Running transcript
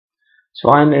So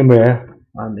I'm Emre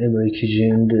Ekici,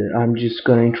 and I'm just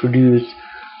gonna introduce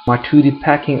my 2D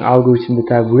packing algorithm that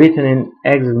I've written in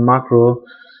Excel macro.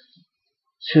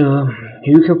 So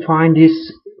you can find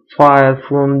this file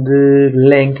from the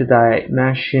link that I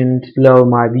mentioned below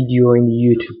my video in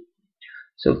YouTube.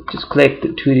 So just click the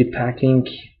 2D packing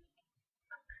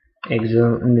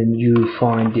Excel and then you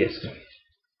find this. So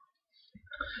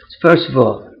first of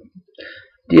all,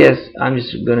 I'm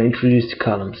just gonna introduce the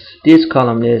columns. This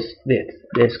column is width,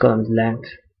 this column is length.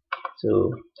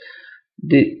 So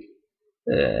the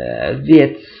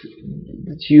width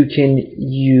that you can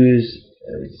use,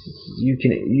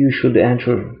 you should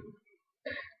enter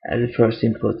as the first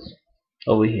input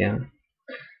over here,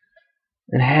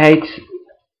 and height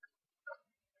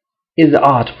is the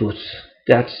output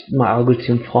that my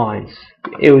algorithm finds.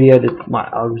 The area that my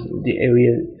algorithm, the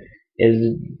area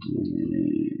is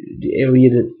the area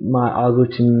that my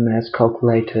algorithm has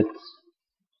calculated,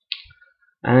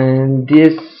 and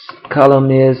this column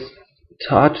is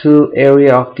total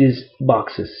area of these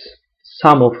boxes,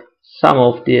 sum of some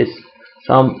of the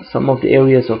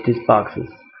areas of these boxes,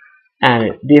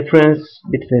 and difference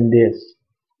between this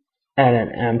and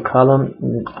an M column.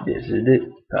 This is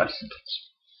the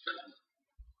percentage.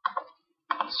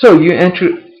 So you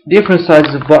enter different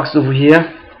sizes of box over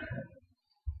here.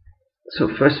 So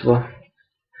first of all,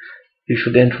 you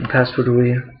should enter password over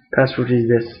here. Password is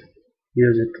this.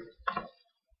 Use it.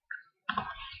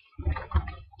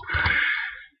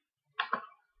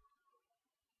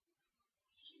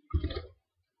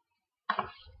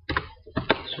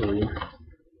 Sorry.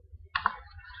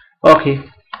 Okay.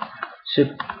 So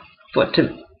put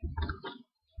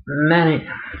many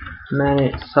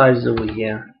sizes over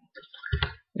here.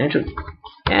 Enter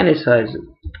any size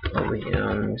over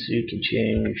here, so you can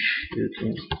change, you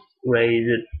can raise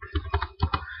it.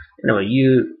 Anyway,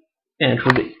 you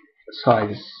enter the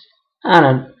size and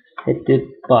then hit the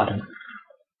button,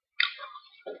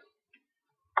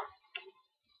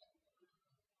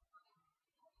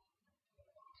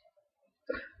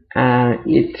 and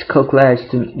it calculates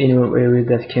the minimum area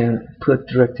that can put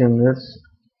the rectangles,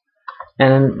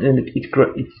 and then it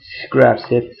grabs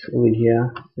it over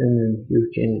here, and then you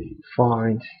can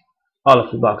find all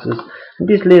of the boxes. In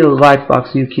this little white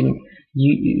box you can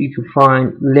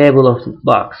find label of the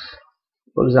box.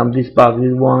 For example, this box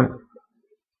is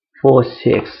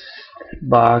 146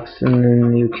 box, and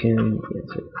then you can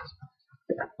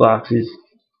that box is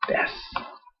this.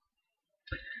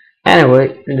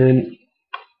 Anyway, and then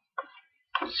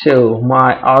so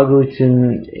my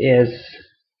algorithm is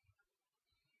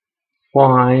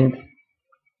find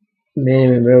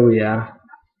minimum area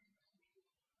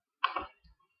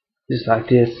just like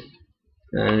this,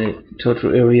 and the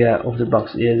total area of the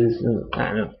box is,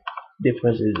 and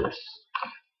difference is this.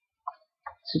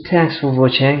 So thanks for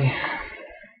watching.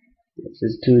 This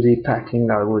is 2D packing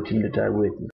algorithm that I written.